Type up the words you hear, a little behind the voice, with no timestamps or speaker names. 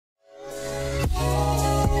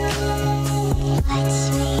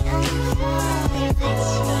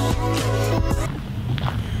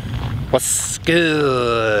What's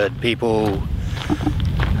good, people?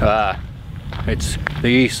 It's the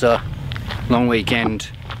Easter long weekend,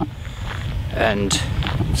 and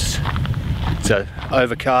it's an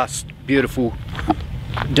overcast, beautiful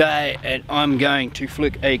day, and I'm going to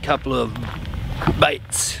flick a couple of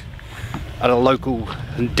baits at a local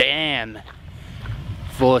dam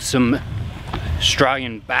for some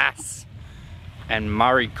Australian bass and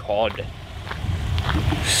Murray cod.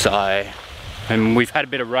 So, and we've had a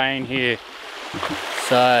bit of rain here,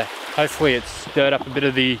 so hopefully it's stirred up a bit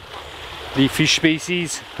of the fish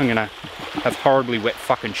species. I'm gonna have horribly wet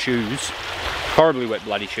fucking shoes, horribly wet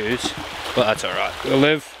bloody shoes, but that's alright, we'll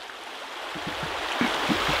live.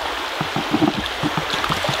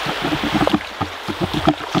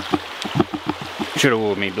 Should have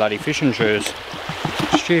worn me bloody fishing shoes.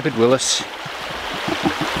 Stupid Willis.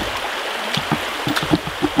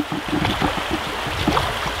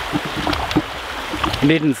 You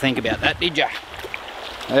didn't think about that, did ya?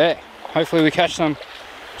 Yeah, hopefully we catch some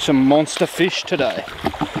monster fish today.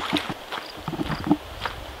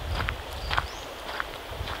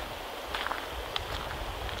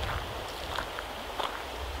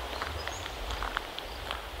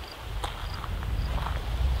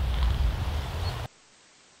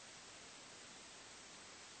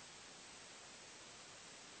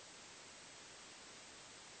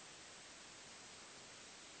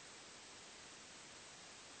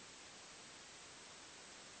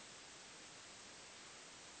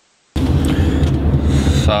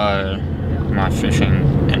 So my fishing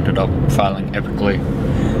ended up failing epically.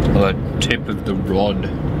 The tip of the rod,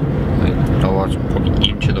 I was probably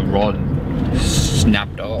into the rod,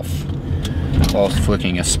 snapped off whilst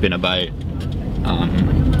flicking a spinnerbait.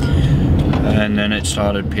 And then it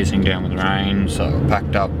started pissing down with rain, so I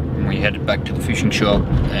packed up and we headed back to the fishing shop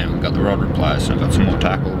and we got the rod replaced and I got some more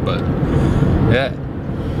tackle, but yeah,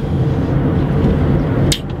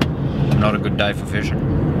 not a good day for fishing.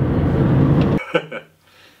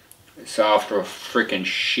 So after a freaking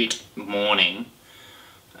shit morning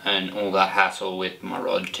and all that hassle with my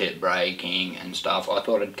rod tip breaking and stuff, I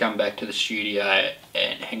thought I'd come back to the studio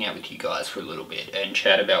and hang out with you guys for a little bit and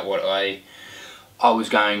chat about what I was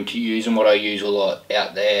going to use and what I use a lot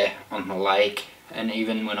out there on the lake, and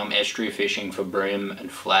even when I'm estuary fishing for bream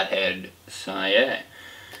and flathead. So yeah,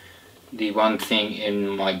 the one thing in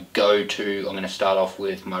my go-to, I'm going to start off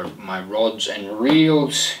with my rods and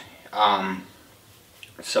reels.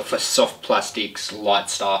 So for soft plastics, light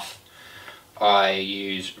stuff, I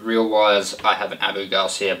use reel wires. I have an Abu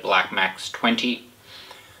Garcia Black Max 20.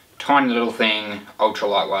 Tiny little thing, ultra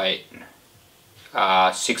lightweight,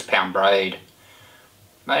 6 pound braid.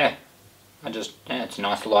 But yeah, it's a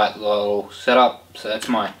nice light little setup. So that's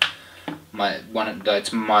my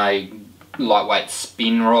lightweight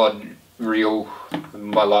spin rod reel,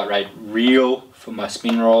 my lightweight reel for my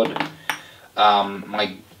spin rod.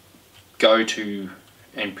 My go-to,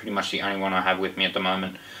 and pretty much the only one I have with me at the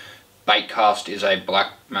moment, bait cast, is a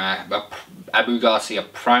Abu Garcia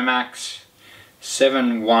Pro Max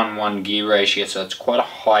 7:1:1 gear ratio, so it's quite a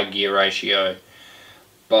high gear ratio,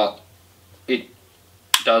 but it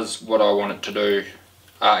does what I want it to do.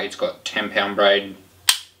 It's got 10 pound braid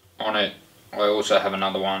on it. I also have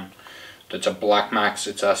another one that's a Black Max.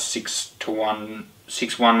 It's a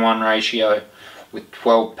 6:1:1 ratio with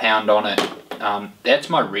 12 pound on it. That's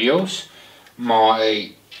my reels.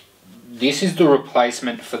 This is the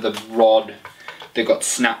replacement for the rod that got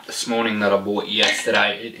snapped this morning that I bought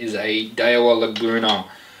yesterday. It is a Daiwa Laguna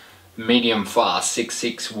medium fast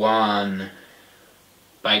 661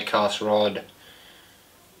 bait cast rod.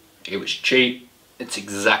 It was cheap. It's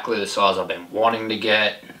exactly the size I've been wanting to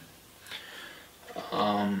get.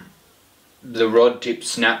 The rod tip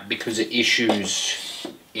snapped because of issues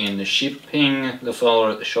in the shipping, the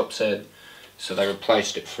fella at the shop said, so they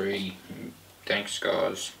replaced it free. Thanks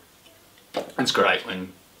guys. It's great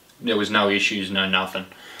when there was no issues, no nothing.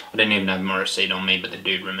 I didn't even have my receipt on me, but the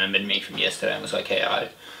dude remembered me from yesterday and was like, hey,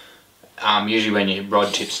 usually when your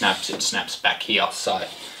rod tip snaps, it snaps back here. So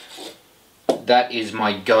that is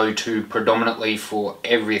my go-to predominantly for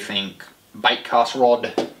everything. Bait cast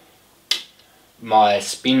rod. My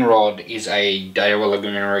spin rod is a Daiwa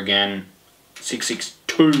Laguna again,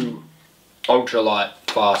 662 ultralight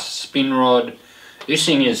fast spin rod. This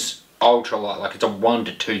thing is ultralight, like it's a 1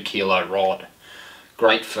 to 2 kilo rod.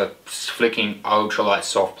 Great for flicking ultralight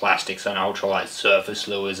soft plastics and ultralight surface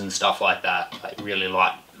lures and stuff like that. Like really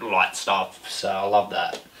light stuff, so I love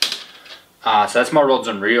that. So that's my rods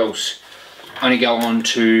and reels. I'm going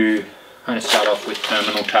to start off with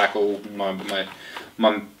terminal tackle.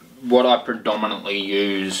 What I predominantly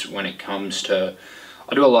use when it comes to,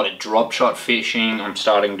 I do a lot of drop shot fishing. I'm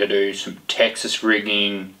starting to do some Texas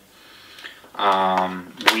rigging,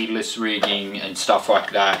 weedless rigging and stuff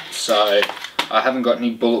like that. So I haven't got any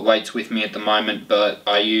bullet weights with me at the moment, but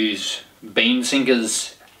I use beam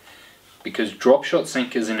sinkers because drop shot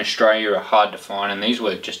sinkers in Australia are hard to find, and these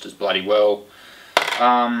work just as bloody well.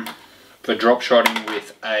 For drop shotting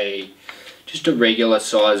with just a regular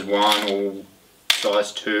size 1 or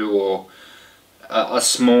size 2 or a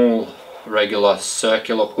small regular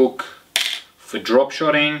circular hook for drop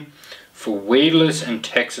shotting. For weedless and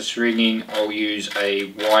Texas rigging, I'll use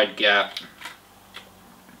a wide gap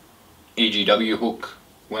EGW hook,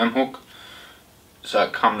 worm hook. So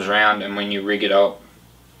it comes round, and when you rig it up,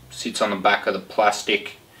 sits on the back of the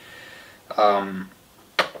plastic. I'll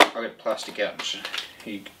get plastic out.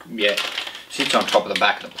 Yeah, sits on top of the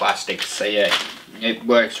back of the plastic. So yeah, it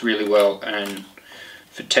works really well. And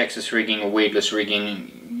for Texas rigging or weedless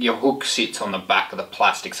rigging, your hook sits on the back of the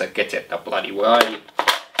plastic, so it gets out the bloody way.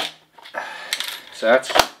 So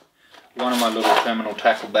that's one of my little terminal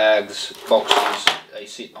tackle bags boxes. They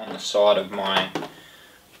sit on the side of my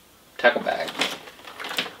tackle bag.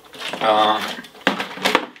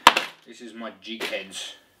 This is my jig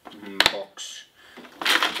heads box.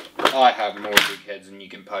 I have more jig heads than you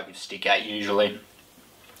can poke a stick at usually.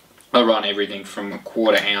 I run everything from a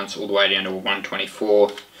 1/4 ounce all the way down to a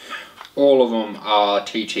 1/24. All of them are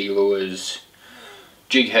TT lures,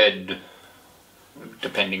 jig head,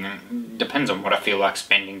 depends on what I feel like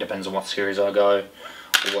spending, depends on what series I go,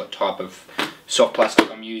 or what type of soft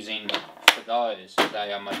plastic I'm using. For those,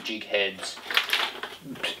 they are my jig heads.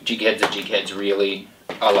 Jig heads are jig heads really.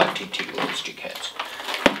 I like TT lures jig heads.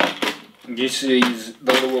 This is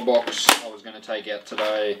the lure box I was going to take out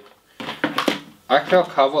today. Actually, I'll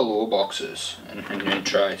cover lure boxes and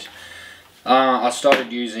trays. I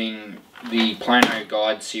started using the Plano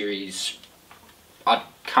Guide series. I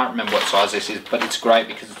can't remember what size this is, but it's great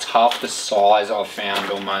because it's half the size I've found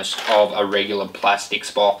almost of a regular plastic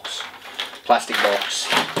box.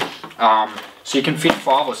 So you can fit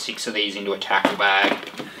 5 or 6 of these into a tackle bag.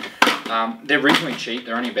 They're reasonably cheap.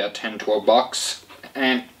 They're only about 10-12 bucks,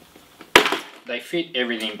 and they fit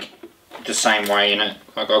everything the same way in it.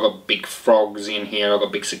 Like I've got big frogs in here, I've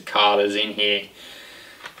got big cicadas in here.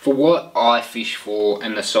 For what I fish for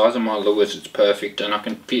and the size of my lures, it's perfect, and I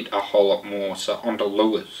can fit a whole lot more onto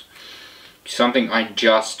lures. Something I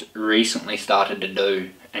just recently started to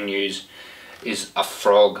do and use is a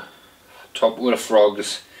frog. Topwater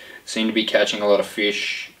frogs seem to be catching a lot of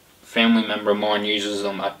fish. A family member of mine uses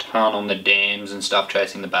them a ton on the dams and stuff,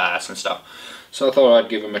 chasing the bass and stuff. So I thought I'd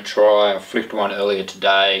give them a try. I flicked one earlier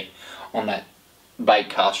today on that bait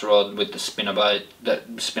cast rod with the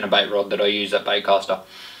spinnerbait rod that I use, that bait caster.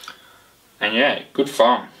 And yeah, good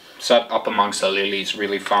fun. Sat up amongst the lilies,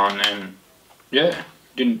 really fun, and yeah,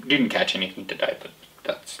 didn't catch anything today, but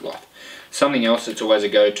that's life. Something else that's always a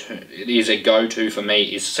go-to for me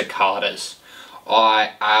is cicadas.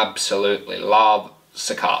 I absolutely love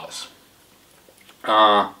cicadas.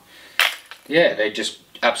 Yeah, they're just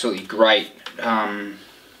absolutely great. Dam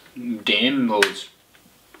lures,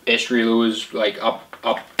 estuary lures, like up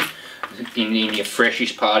in your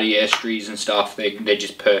freshish part of your estuaries and stuff. They're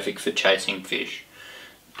just perfect for chasing fish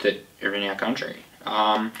that are in our country.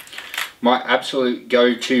 My absolute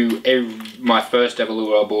go-to, my first ever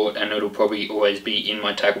lure I bought, and it'll probably always be in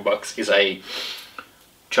my tackle box, is a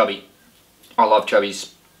chubby. I love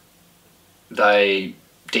chubbies. They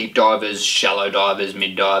deep divers, shallow divers,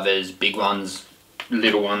 mid divers, big ones,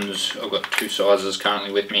 little ones. I've got 2 sizes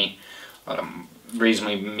currently with me. I had a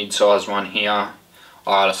reasonably mid-sized one here.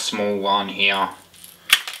 I had a small one here.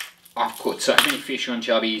 I've caught so many fish on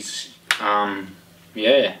chubbies.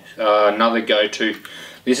 Yeah, another go-to.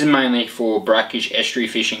 This is mainly for brackish estuary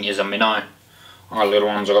fishing, is a minnow. I got little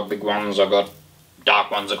ones, I got big ones, I got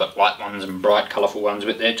dark ones, I got light ones and bright colourful ones,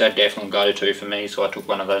 but they're definitely go-to for me, so I took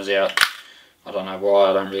one of those out. I don't know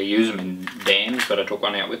why, I don't really use them in dams, but I took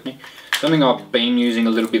one out with me. Something I've been using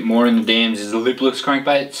a little bit more in the dams is the lipless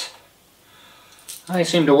crankbaits. They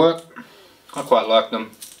seem to work. I quite like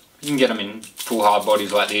them. You can get them in full hard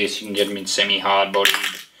bodies like this, you can get them in semi-hard bodied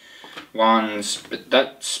ones, but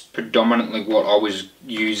that's predominantly what I was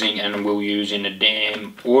using and will use in a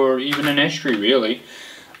dam or even an estuary really.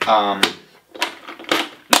 Yeah,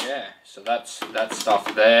 so that's that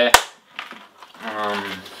stuff there.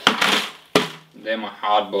 They're my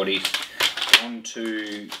hard bodies. On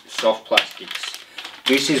to soft plastics.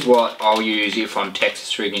 This is what I'll use if I'm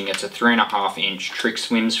Texas rigging. It's a 3.5 inch Trick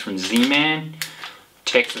Swims from Z-Man.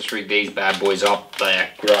 Texas rig these bad boys up.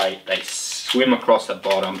 They're great. They swim across the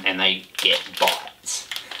bottom and they get bites.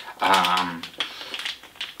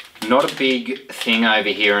 not a big thing over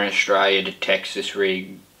here in Australia to Texas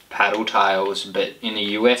rig paddle tails, but in the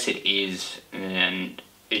US it is, and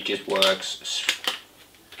it just works.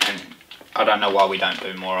 And I don't know why we don't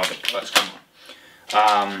do more of it, guys. Come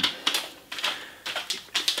on.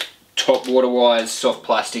 Top water wise, soft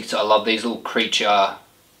plastics. I love these little creature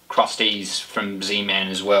crusties from Z-Man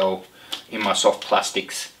as well in my soft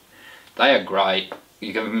plastics. They are great.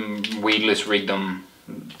 You can weedless rig them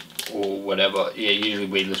or whatever. Yeah, usually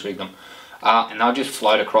weedless rig them. And they'll just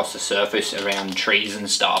float across the surface around trees and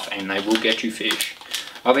stuff, and they will get you fish.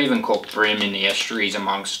 I've even caught bream in the estuaries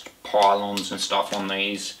amongst pylons and stuff on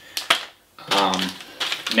these.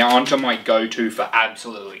 Now onto my go-to for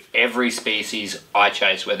absolutely every species I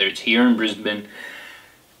chase, whether it's here in Brisbane,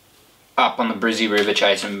 up on the Brizzy River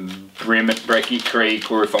chasing bream at Brecky Creek,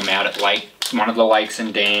 or if I'm out at one of the lakes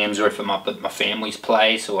and dams, or if I'm up at my family's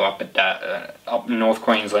place, or up at up in North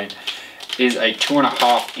Queensland, is a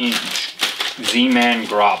 2.5 inch Z-Man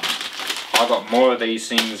grub. I got more of these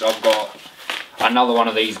things. I've got another one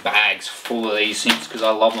of these bags full of these things because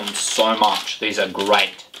I love them so much. These are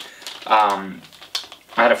great.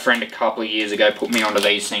 I had a friend a couple of years ago put me onto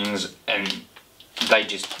these things, and they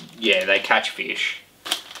just, yeah, they catch fish.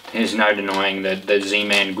 There's no denying that the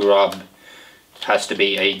Z-Man grub has to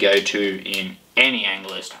be a go-to in any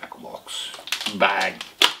angler's tackle box bag.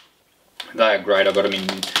 They are great. I got them in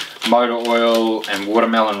motor oil and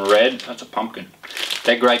watermelon red. That's a pumpkin.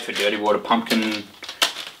 They're great for dirty water. Pumpkin,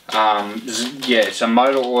 yeah, so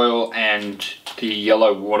motor oil and the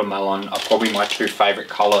yellow watermelon are probably my two favourite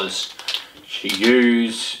colours to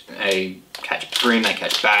use. They catch bream, they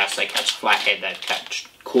catch bass, they catch flathead, they've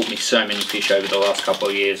caught me so many fish over the last couple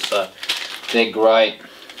of years, so they're great.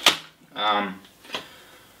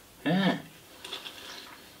 Yeah.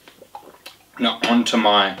 Now onto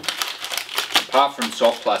my, apart from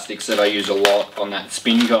soft plastics that I use a lot on that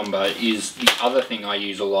spin combo, is the other thing I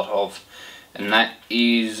use a lot of, and that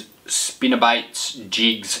is spinnerbaits,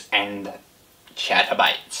 jigs and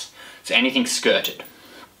chatterbaits. So anything skirted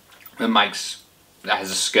that has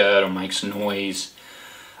a skirt or makes noise,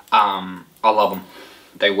 I love them.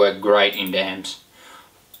 They work great in dams.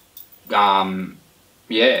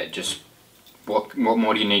 Yeah, just what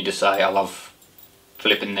more do you need to say? I love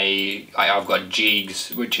flipping I've got jigs,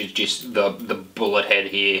 which is just the bullet head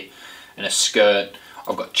here and a skirt.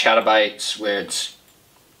 I've got chatterbaits where it's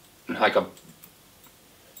like a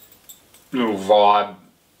little vibe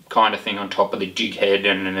kind of thing on top of the jig head,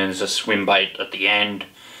 and then there's a swim bait at the end.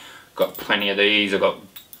 Got plenty of these. I've got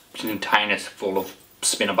containers full of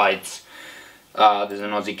spinnerbaits. There's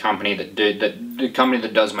an Aussie company the company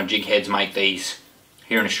that does my jig heads make these.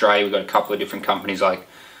 Here in Australia we've got a couple of different companies like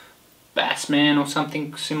Bassman or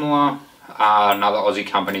something similar. Another Aussie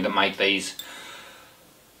company that make these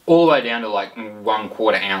all the way down to like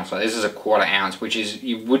 1/4 ounce. So this is a 1/4 ounce, which is,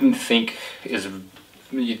 you wouldn't think is,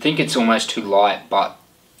 you'd think it's almost too light, but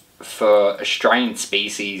for Australian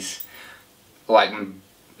species like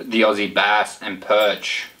the Aussie bass and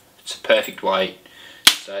perch, it's a perfect weight.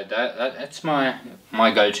 So that's my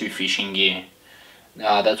go-to fishing gear.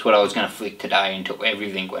 That's what I was going to flick today until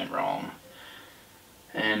everything went wrong.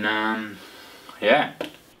 And yeah.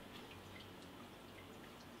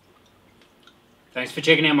 Thanks for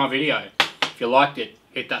checking out my video. If you liked it,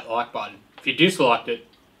 hit that like button. If you disliked it,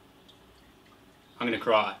 I'm going to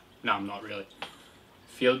cry. No, I'm not really.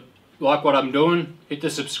 If you like what I'm doing, hit the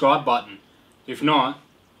subscribe button. If not,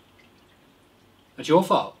 it's your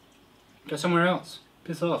fault. Go somewhere else.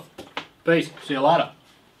 Piss off. Peace. See you later.